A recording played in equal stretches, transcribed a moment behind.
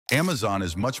Amazon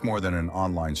is much more than an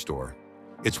online store.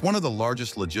 It's one of the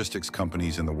largest logistics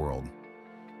companies in the world.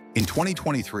 In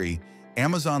 2023,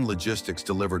 Amazon Logistics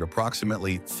delivered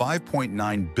approximately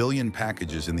 5.9 billion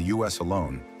packages in the US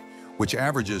alone, which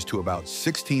averages to about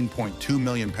 16.2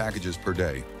 million packages per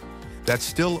day. That's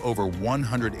still over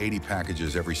 180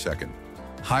 packages every second,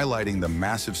 highlighting the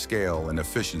massive scale and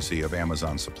efficiency of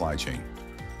Amazon's supply chain.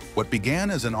 What began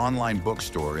as an online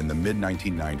bookstore in the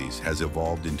mid-1990s has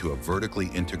evolved into a vertically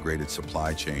integrated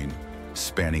supply chain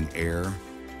spanning air,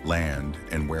 land,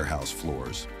 and warehouse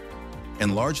floors,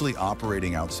 and largely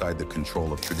operating outside the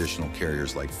control of traditional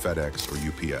carriers like FedEx or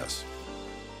UPS.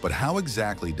 But how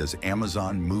exactly does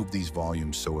Amazon move these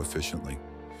volumes so efficiently?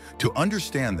 To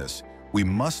understand this, we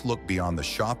must look beyond the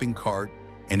shopping cart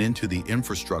and into the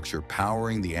infrastructure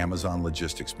powering the Amazon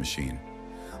logistics machine.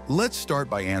 Let's start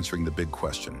by answering the big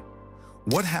question.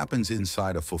 What happens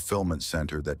inside a fulfillment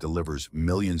center that delivers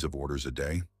millions of orders a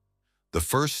day? The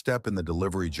first step in the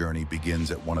delivery journey begins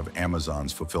at one of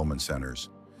Amazon's fulfillment centers,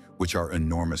 which are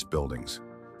enormous buildings,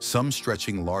 some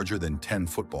stretching larger than 10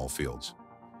 football fields.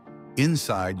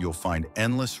 Inside, you'll find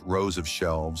endless rows of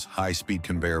shelves, high-speed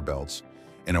conveyor belts,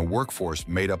 and a workforce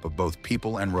made up of both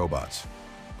people and robots.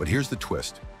 But here's the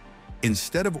twist.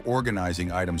 Instead of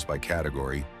organizing items by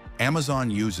category, Amazon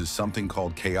uses something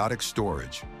called chaotic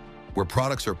storage, where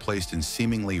products are placed in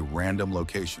seemingly random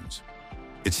locations.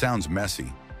 It sounds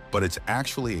messy, but it's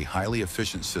actually a highly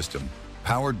efficient system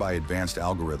powered by advanced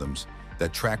algorithms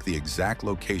that track the exact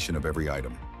location of every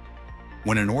item.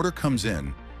 When an order comes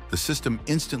in, the system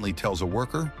instantly tells a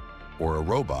worker, or a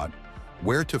robot,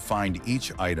 where to find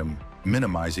each item,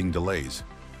 minimizing delays.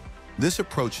 This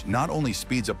approach not only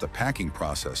speeds up the packing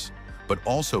process, but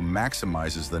also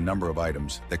maximizes the number of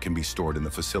items that can be stored in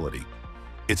the facility.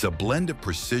 It's a blend of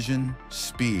precision,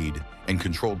 speed, and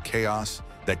controlled chaos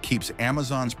that keeps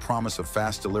Amazon's promise of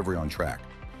fast delivery on track.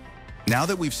 Now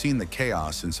that we've seen the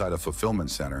chaos inside a fulfillment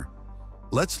center,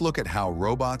 let's look at how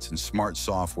robots and smart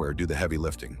software do the heavy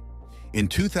lifting. In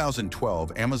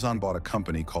 2012, Amazon bought a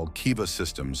company called Kiva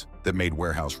Systems that made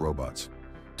warehouse robots.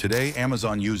 Today,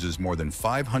 Amazon uses more than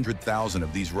 500,000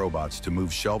 of these robots to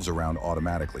move shelves around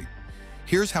automatically.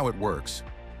 Here's how it works.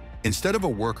 Instead of a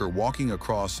worker walking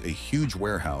across a huge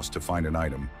warehouse to find an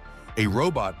item, a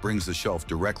robot brings the shelf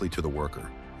directly to the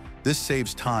worker. This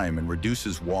saves time and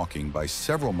reduces walking by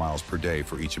several miles per day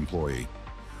for each employee.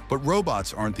 But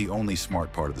robots aren't the only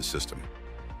smart part of the system.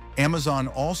 Amazon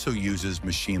also uses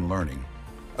machine learning,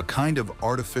 a kind of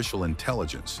artificial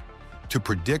intelligence, to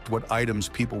predict what items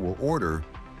people will order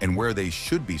and where they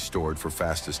should be stored for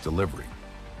fastest delivery.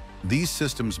 These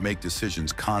systems make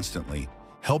decisions constantly,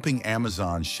 helping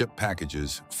Amazon ship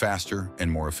packages faster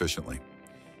and more efficiently.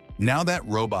 Now that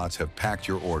robots have packed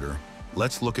your order,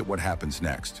 let's look at what happens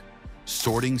next.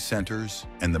 Sorting centers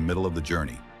and the middle of the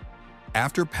journey.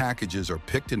 After packages are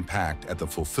picked and packed at the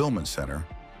fulfillment center,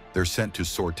 they're sent to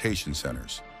sortation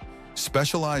centers,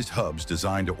 specialized hubs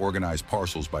designed to organize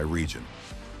parcels by region.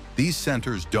 These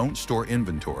centers don't store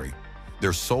inventory.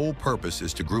 Their sole purpose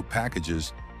is to group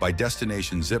packages by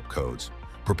destination zip codes,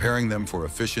 preparing them for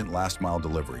efficient last-mile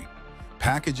delivery.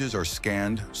 Packages are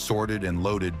scanned, sorted, and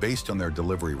loaded based on their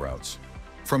delivery routes.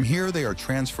 From here, they are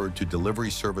transferred to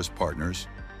delivery service partners,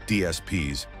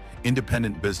 DSPs,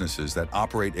 independent businesses that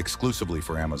operate exclusively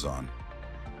for Amazon.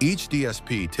 Each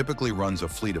DSP typically runs a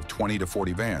fleet of 20 to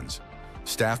 40 vans,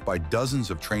 staffed by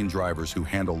dozens of trained drivers who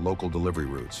handle local delivery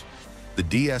routes. The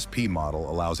DSP model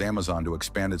allows Amazon to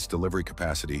expand its delivery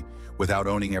capacity without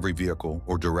owning every vehicle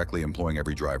or directly employing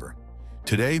every driver.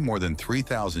 Today, more than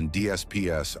 3,000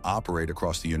 DSPs operate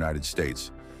across the United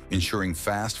States, ensuring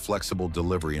fast, flexible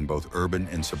delivery in both urban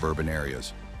and suburban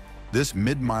areas. This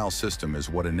mid-mile system is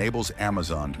what enables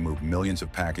Amazon to move millions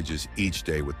of packages each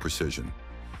day with precision,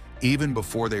 even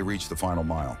before they reach the final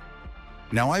mile.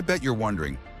 Now, I bet you're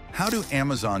wondering, how do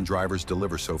Amazon drivers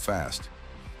deliver so fast?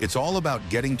 It's all about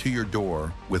getting to your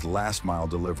door with last-mile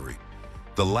delivery.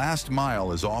 The last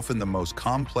mile is often the most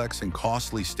complex and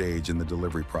costly stage in the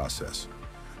delivery process.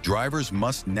 Drivers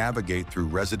must navigate through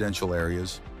residential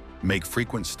areas, make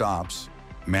frequent stops,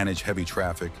 manage heavy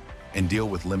traffic, and deal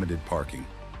with limited parking,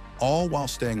 all while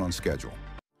staying on schedule.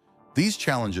 These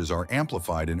challenges are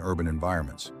amplified in urban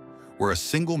environments, where a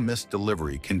single missed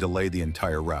delivery can delay the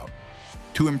entire route.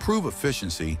 To improve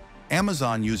efficiency,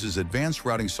 Amazon uses advanced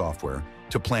routing software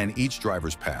to plan each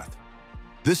driver's path.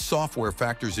 This software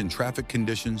factors in traffic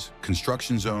conditions,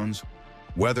 construction zones,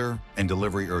 weather, and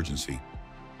delivery urgency,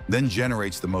 then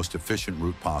generates the most efficient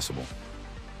route possible.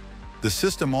 The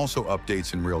system also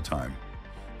updates in real time,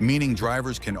 meaning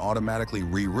drivers can automatically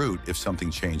reroute if something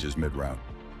changes mid-route.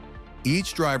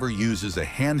 Each driver uses a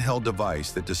handheld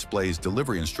device that displays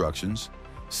delivery instructions,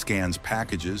 scans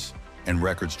packages, and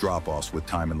records drop-offs with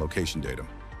time and location data.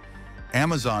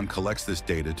 Amazon collects this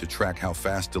data to track how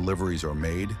fast deliveries are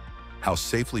made, how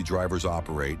safely drivers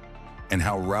operate, and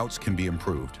how routes can be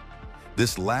improved.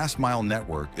 This last-mile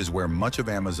network is where much of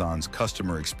Amazon's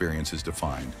customer experience is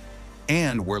defined,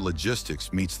 and where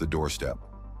logistics meets the doorstep.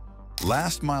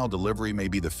 Last-mile delivery may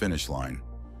be the finish line,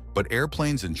 but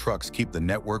airplanes and trucks keep the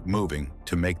network moving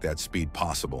to make that speed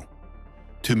possible.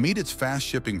 To meet its fast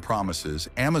shipping promises,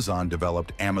 Amazon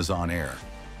developed Amazon Air,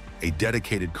 a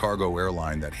dedicated cargo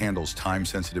airline that handles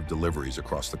time-sensitive deliveries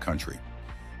across the country.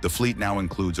 The fleet now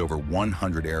includes over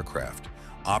 100 aircraft,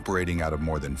 operating out of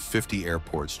more than 50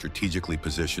 airports strategically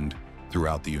positioned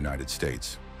throughout the United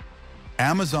States.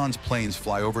 Amazon's planes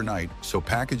fly overnight, so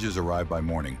packages arrive by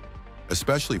morning,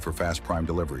 especially for fast prime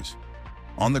deliveries.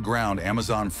 On the ground,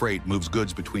 Amazon Freight moves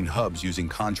goods between hubs using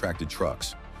contracted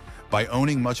trucks. By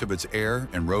owning much of its air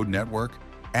and road network,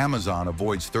 Amazon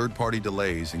avoids third-party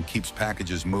delays and keeps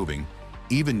packages moving,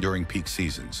 even during peak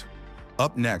seasons.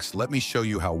 Up next, let me show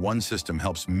you how one system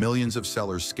helps millions of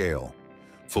sellers scale.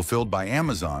 Fulfilled by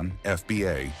Amazon,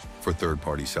 FBA, for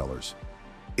third-party sellers.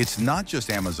 It's not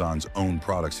just Amazon's own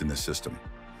products in this system.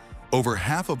 Over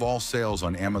half of all sales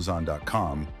on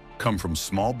Amazon.com come from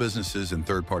small businesses and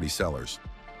third-party sellers.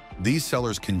 These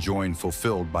sellers can join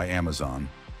Fulfilled by Amazon,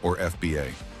 or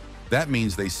FBA. That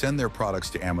means they send their products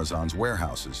to Amazon's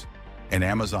warehouses, and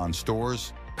Amazon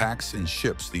stores, packs, and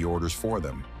ships the orders for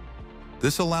them.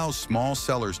 This allows small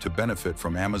sellers to benefit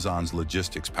from Amazon's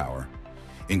logistics power,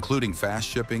 including fast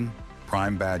shipping,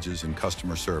 Prime badges, and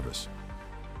customer service,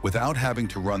 without having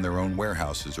to run their own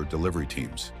warehouses or delivery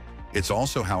teams. It's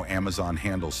also how Amazon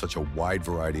handles such a wide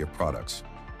variety of products.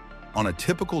 On a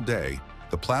typical day,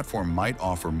 the platform might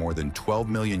offer more than 12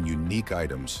 million unique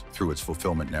items through its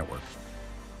fulfillment network.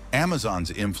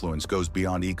 Amazon's influence goes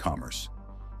beyond e-commerce.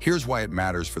 Here's why it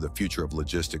matters for the future of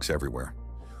logistics everywhere.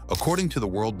 According to the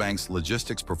World Bank's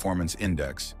Logistics Performance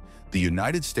Index, the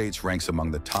United States ranks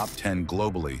among the top 10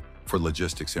 globally for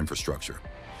logistics infrastructure.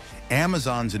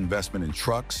 Amazon's investment in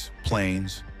trucks,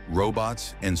 planes,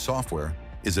 robots, and software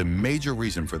is a major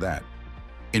reason for that.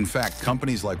 In fact,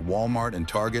 companies like Walmart and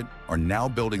Target are now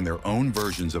building their own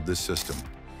versions of this system,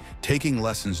 taking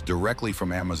lessons directly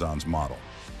from Amazon's model.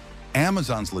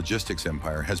 Amazon's logistics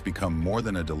empire has become more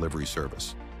than a delivery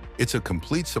service. It's a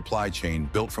complete supply chain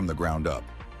built from the ground up,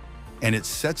 and it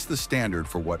sets the standard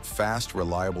for what fast,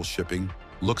 reliable shipping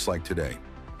looks like today.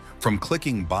 From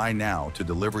clicking Buy Now to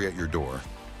delivery at your door,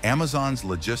 Amazon's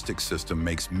logistics system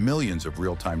makes millions of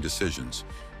real-time decisions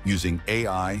using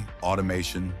AI,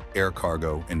 automation, air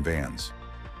cargo, and vans.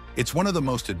 It's one of the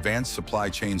most advanced supply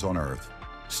chains on Earth,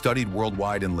 studied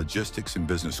worldwide in logistics and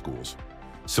business schools.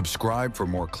 Subscribe for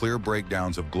more clear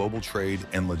breakdowns of global trade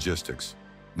and logistics,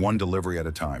 one delivery at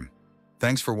a time.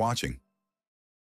 Thanks for watching.